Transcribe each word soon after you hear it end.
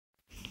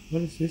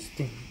What is this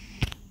thing?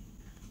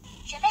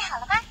 准备好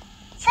了吗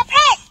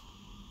 ？Surprise！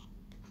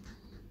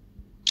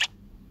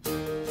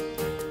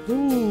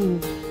 Ooh,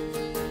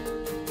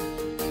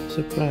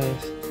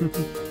 surprise!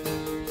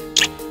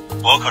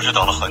 我可是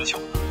等了很久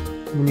了。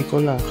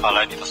Municola. 看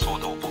来你的速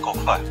度不够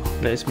快吧？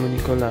 That is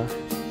Municola.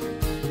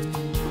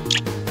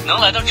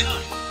 能来到这里，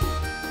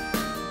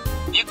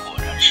你果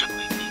然是贵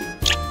宾。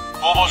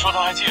波波说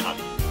他还记得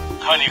你，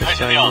看你开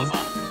心的样子，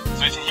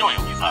最近又有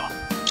比赛了。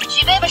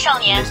举杯吧，少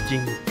年！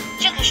 RSG.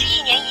 这可是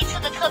1年1次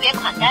的特别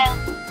款待哦。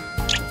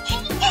还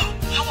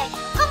有一个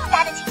更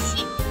大的惊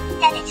喜，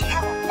带你去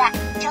看我们的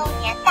周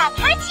年大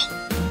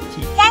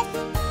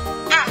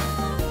party。3、2、1。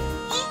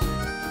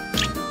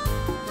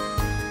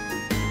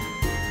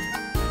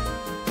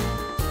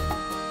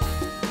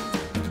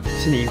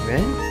 It's an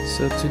event.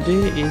 So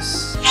today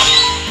is.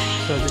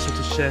 So I just have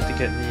to share to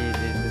get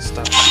the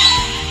stuff.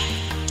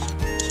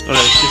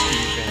 Alright, it's just the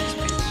events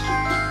page.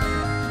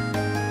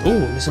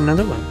 Oh, there's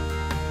another one.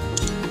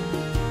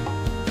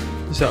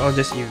 These are all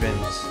just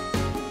events.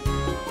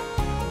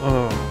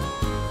 Oh,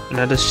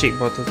 another shake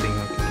bottle thing.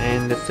 Okay.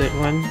 And the third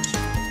one.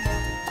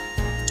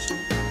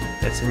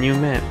 That's a new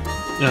map.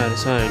 No,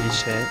 this one I already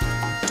shared.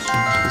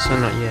 This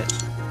one not yet.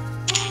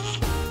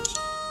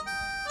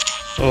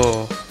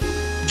 Oh.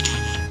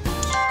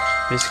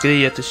 Basically,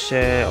 you have to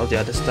share all the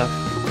other stuff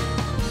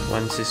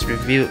once it's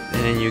revealed,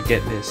 and then you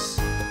get this.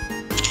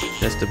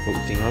 That's the book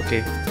thing.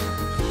 Okay.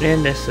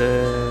 Then there's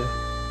a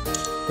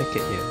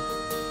packet here.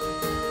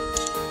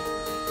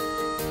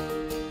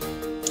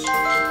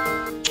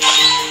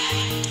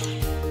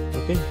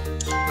 Okay.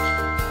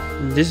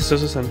 This is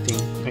also something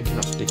I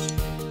cannot play.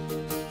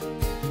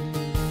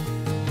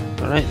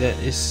 Alright, that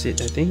is it,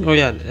 I think. Oh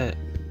yeah,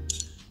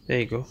 there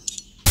you go.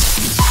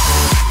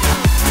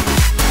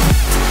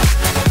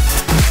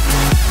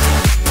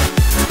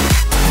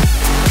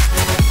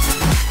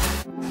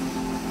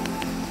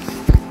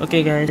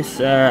 Okay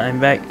guys, I'm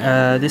back.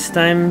 This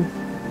time,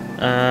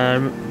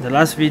 the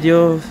last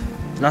few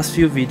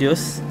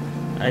videos,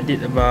 I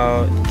did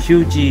about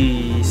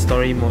QG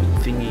story mode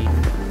thingy.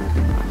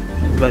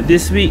 But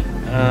this week,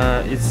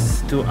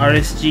 it's to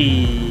RSG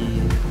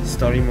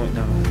story mode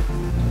now,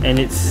 and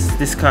it's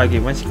this card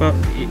game. What's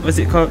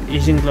it called?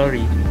 Asian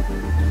Glory.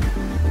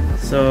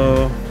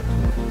 So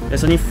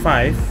there's only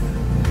 5.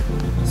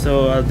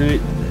 So I'll do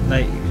it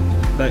like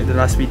the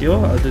last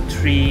video. I'll do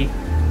 3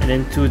 and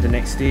then 2 the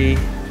next day.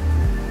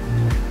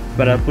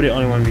 But I'll put it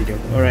all in one video.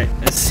 Alright,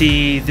 let's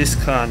see this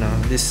car now.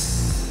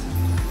 This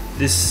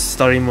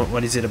story mode,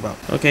 what is it about?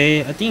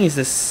 Okay, I think it's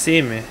the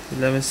same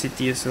 11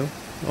 City or so.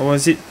 Or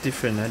was it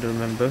different? I don't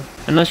remember.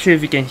 I'm not sure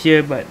if you can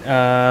hear, but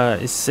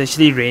it's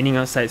actually raining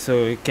outside,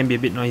 so it can be a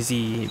bit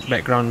noisy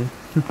background.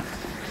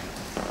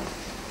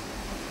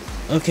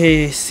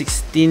 Okay,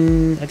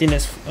 16, I think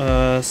that's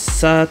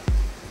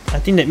I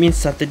think that means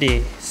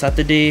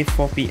Saturday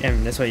 4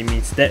 PM. That's what it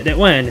means. That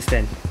one I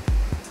understand.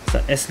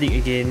 So S League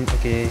again.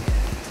 Okay.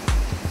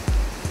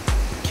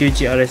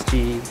 QG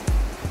RSG.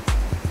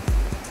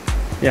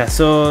 Yeah,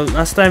 so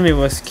last time it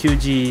was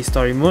QG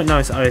story mode, now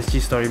it's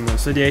RSG story mode.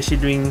 So they're actually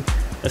doing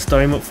a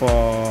story mode for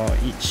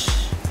each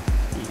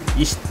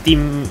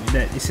team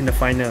that is in the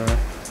final.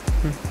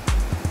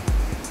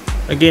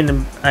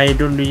 Again, I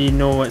don't really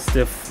know what's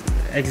the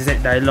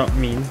exact dialogue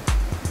mean.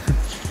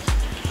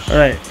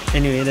 Alright,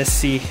 anyway, let's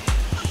see.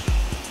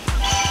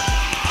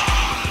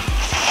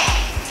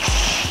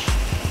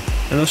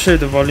 I'm not sure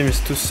if the volume is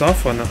too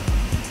soft or not.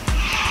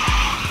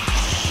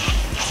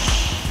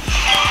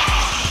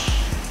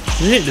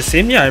 Isn't it the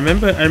same? Yeah, I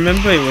remember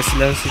it was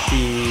 11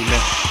 City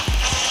map.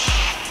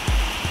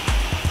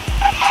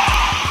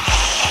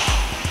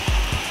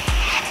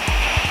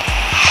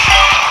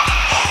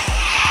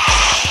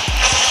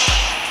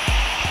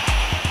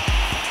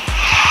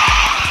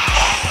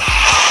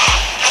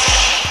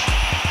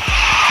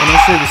 I'm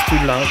not sure if it's too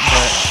loud,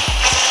 but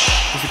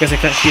it's because I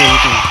can't hear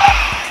anything.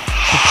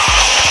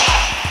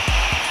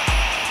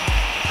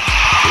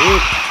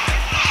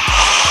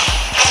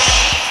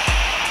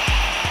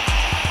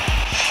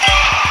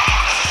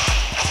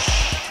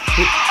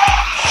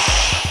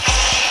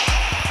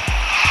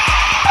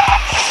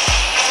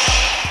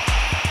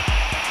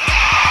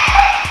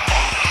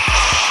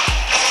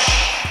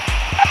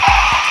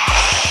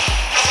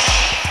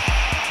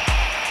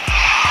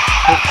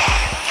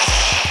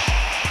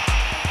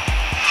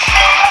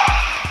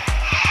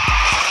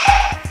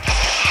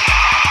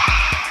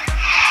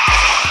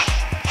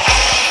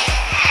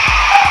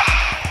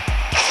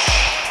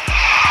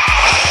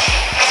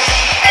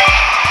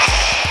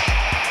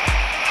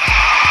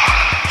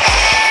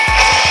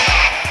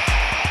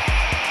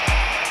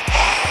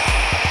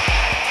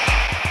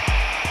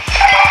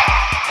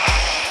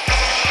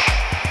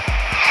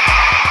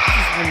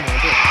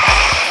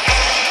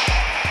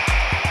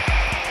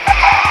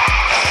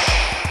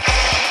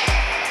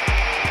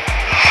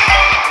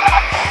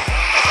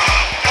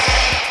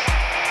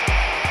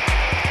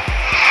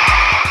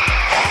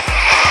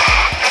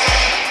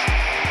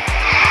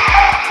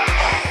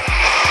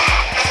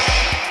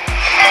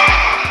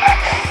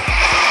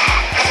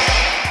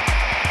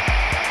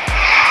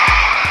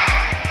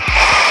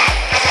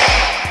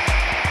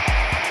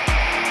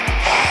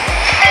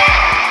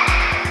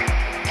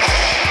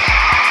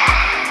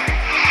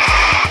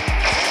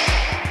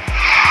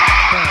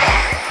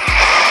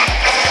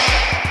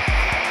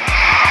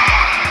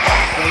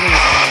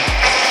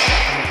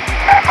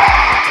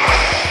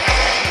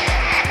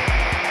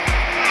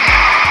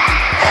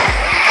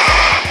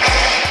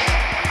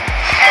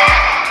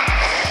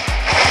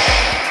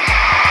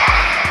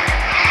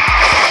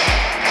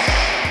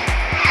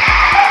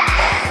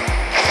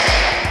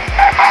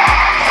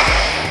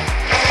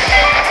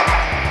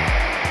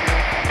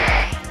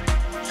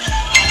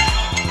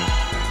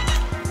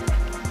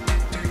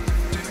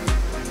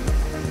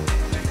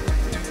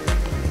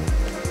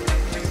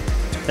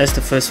 That's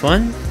the first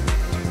one.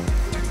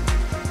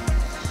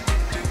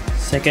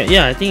 Second,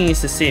 yeah, I think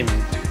it's the same.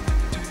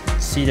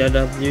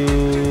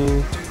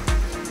 CW.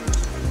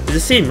 It's the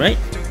same, right?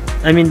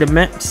 I mean the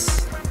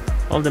maps.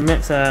 All the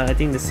maps are, I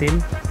think, the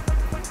same.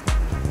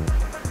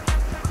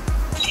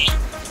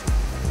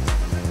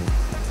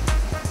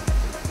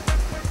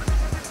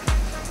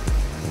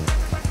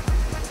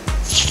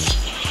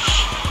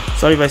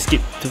 Sorry if I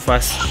skip too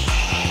fast.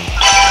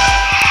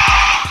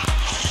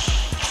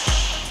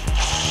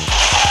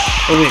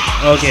 Oh wait,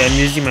 okay, I'm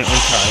using my own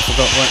car. I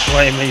forgot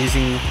why am I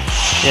using...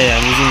 Yeah,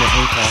 I'm using my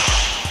own car.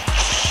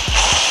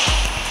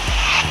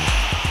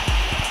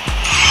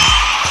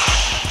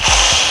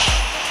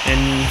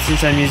 And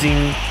since I'm using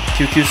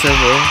QQ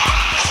server,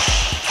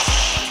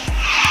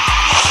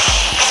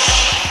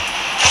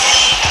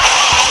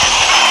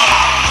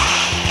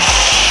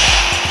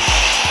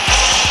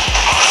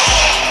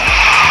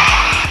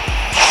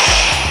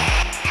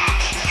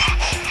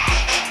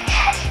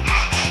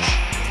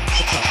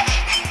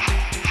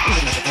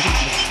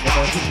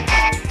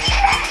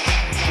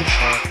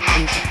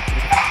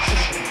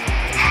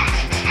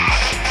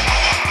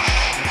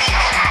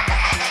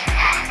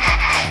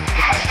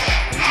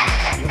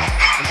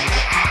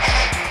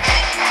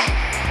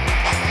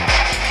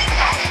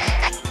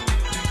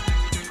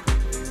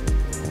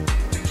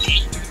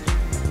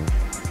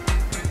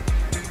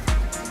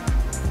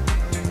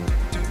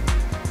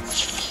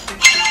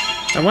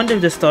 I wonder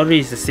if the story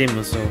is the same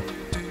also.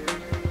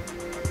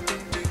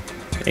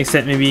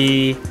 Except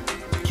maybe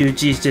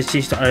QG is just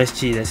changed to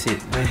RSG, that's it.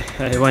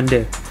 I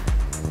wonder.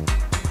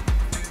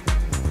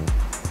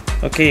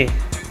 Okay,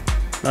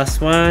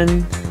 last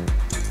one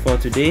for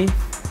today.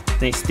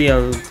 Next day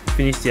I'll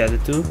finish the other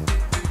two.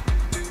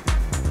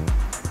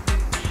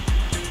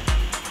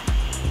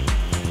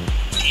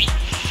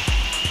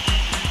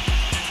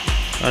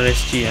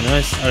 RSG, I know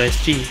it's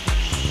RSG.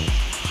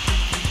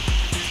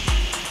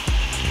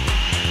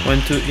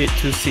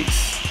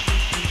 12826.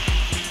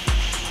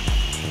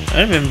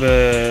 I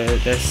remember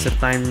there's a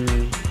time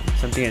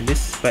something like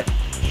this, but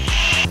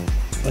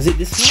was it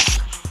this one?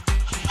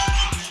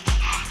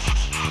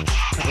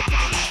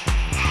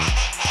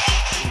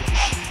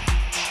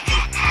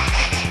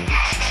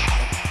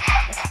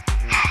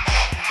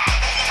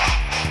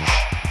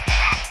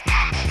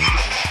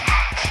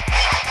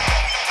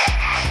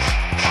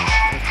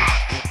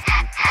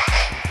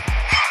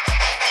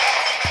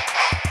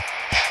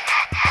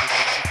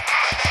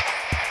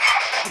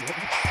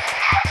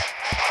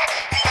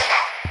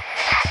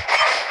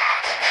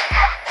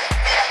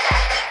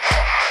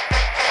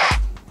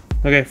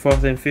 Okay,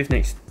 4th and 5th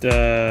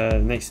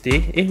next day.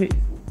 Wait.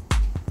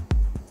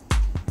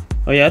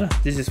 Oh yeah,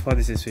 this is 4th,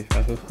 this is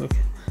 5th. Oh,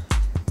 okay.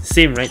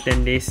 Same, right?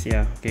 10 days.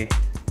 Yeah. Okay.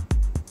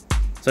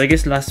 So I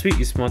guess last week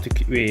is more to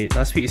wait.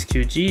 Last week is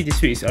QG.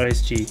 This week is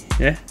RSG.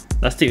 Yeah.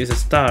 Last week was a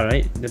star,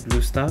 right? The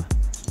blue star.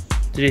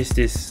 Today is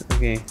this.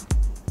 Okay.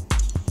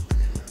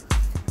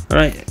 All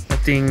right. I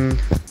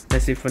think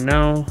that's it for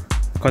now.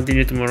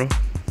 Continue tomorrow.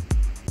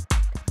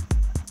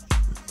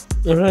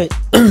 All right.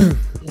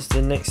 It's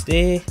the next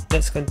day.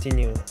 Let's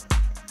continue.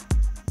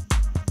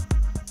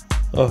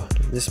 Oh,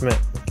 this map.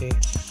 Okay.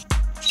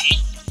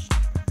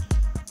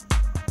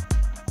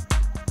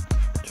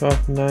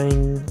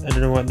 12-9. I don't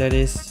know what that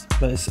is,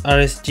 but it's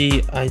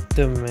RSG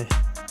item.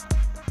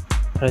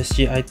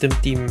 RSG item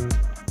team,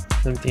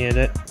 something like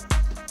that.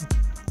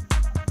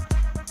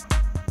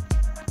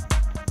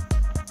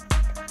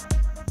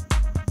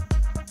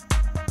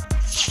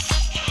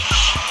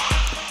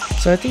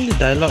 So I think the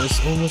dialogue is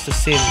almost the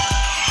same.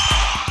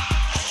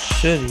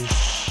 Surely.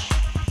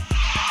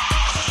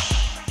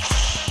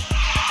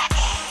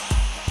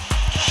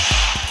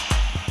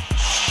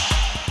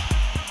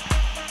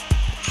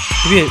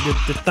 Weird,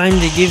 the time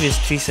they give is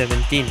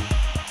 3:17,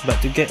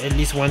 but to get at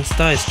least 1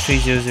 star is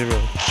 3:00.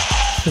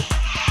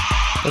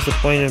 What's the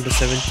point of the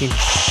 17?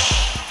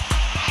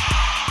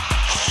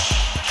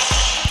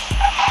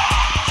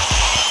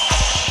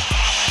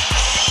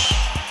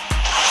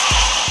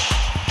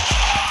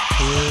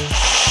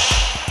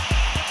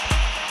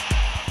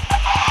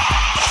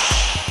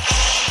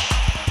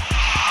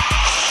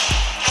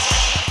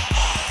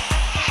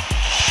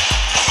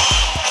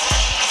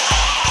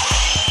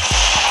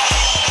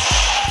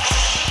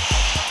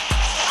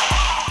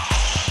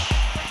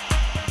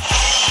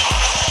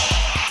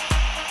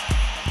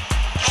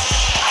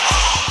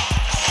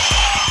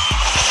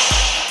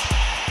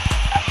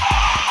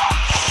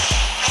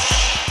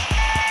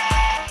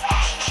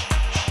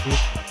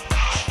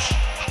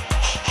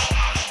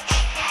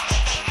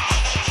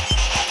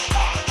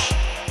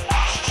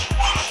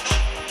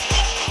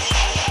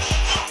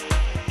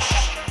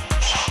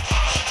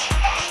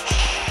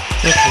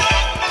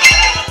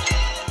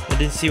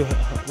 I didn't see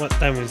what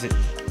time was it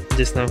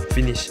just now.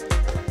 Finished.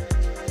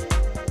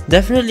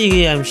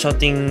 Definitely I'm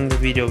shorting the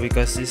video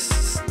because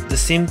it's the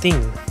same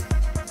thing.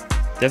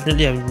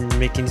 Definitely I'm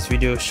making this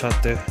video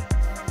shorter.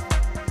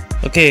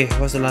 Okay,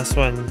 what's the last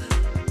one?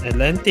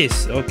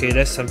 Atlantis. Okay,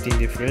 that's something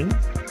different.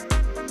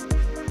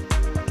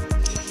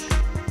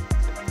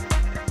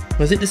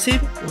 Was it the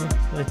same?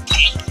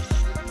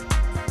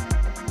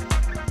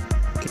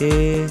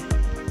 Okay.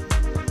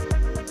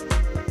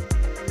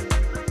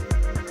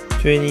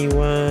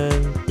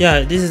 21.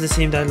 Yeah, this is the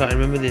same dialogue. I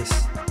remember this.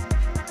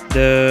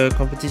 The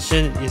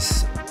competition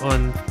is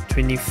on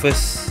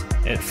 21st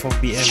at 4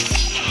 PM.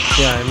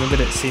 Yeah, I remember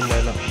that same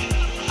dialogue.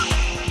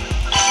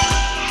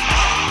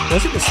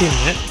 Was it the same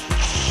map?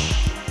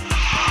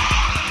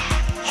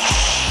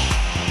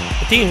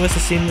 I think it was the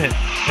same map.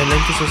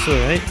 Atlantis also,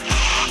 right?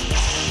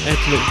 I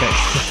have to look back.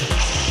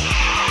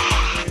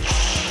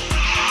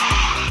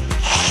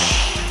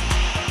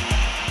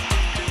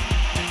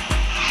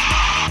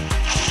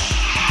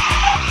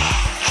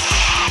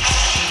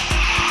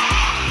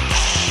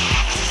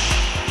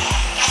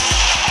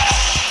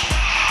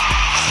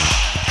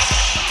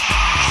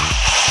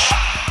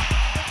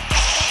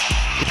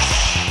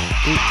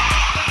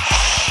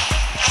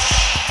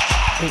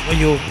 Oh,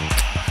 yo.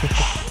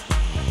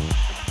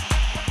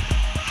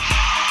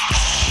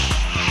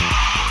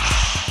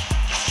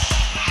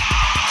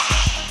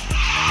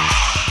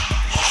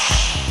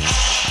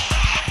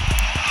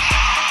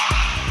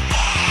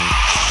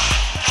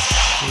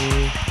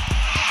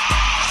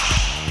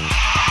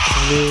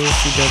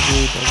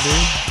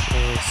 CWW.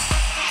 Yes.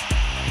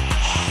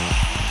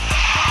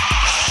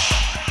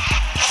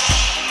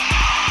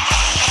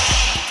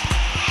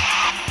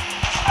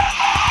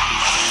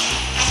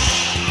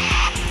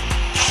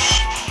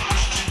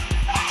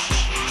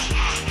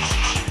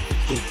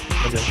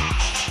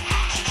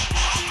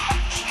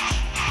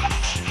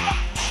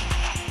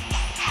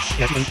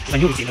 Yeah, I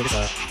knew this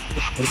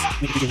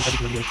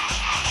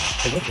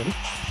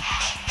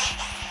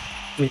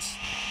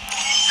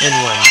and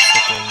 1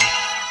 second.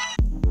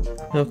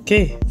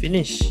 Okay,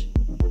 finish.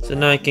 So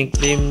now I can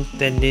claim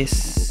 10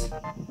 days.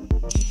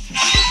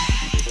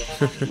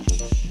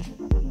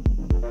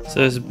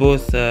 So it's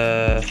both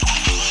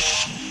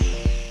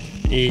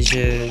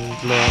Asian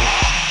glory,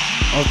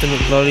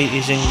 ultimate glory,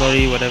 Asian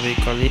glory, whatever you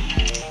call it,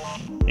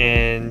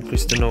 and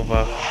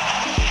Christanova.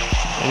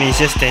 I mean, it's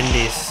just 10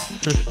 days.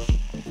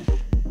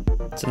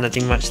 So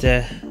nothing much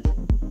there.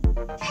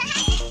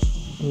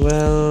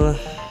 Well,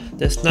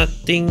 there's no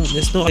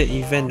other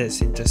event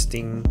that's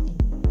interesting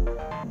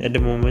at the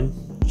moment.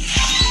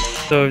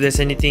 So if there's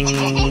anything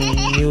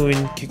new in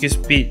QQ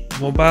Speed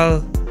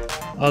Mobile,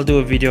 I'll do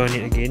a video on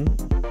it again.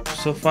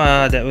 So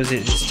far that was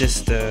it. It's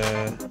just the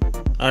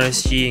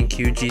RSG and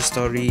QG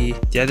story.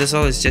 The others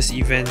all is just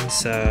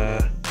events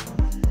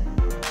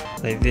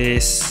like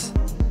this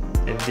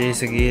and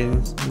this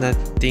again.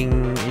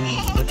 Nothing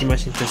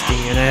much interesting,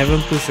 and I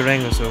haven't pushed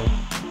rank also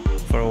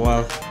for a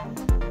while.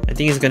 I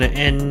think it's gonna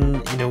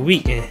end in a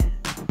week.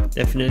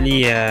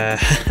 Definitely I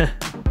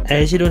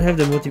actually don't have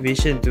the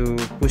motivation to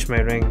push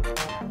my rank.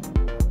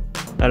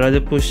 I'd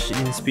rather push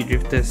in Speed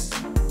Drifters,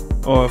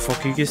 or for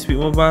QQ Speed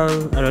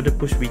Mobile I'd rather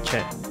push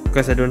WeChat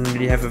because I don't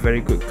really have a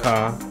very good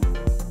car.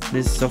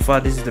 So far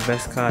this is the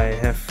best car I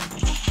have.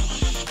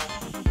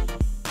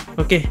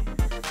 Okay,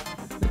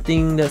 I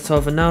think that's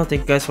all for now.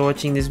 Thank you guys for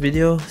watching this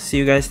video. See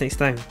you guys next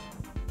time.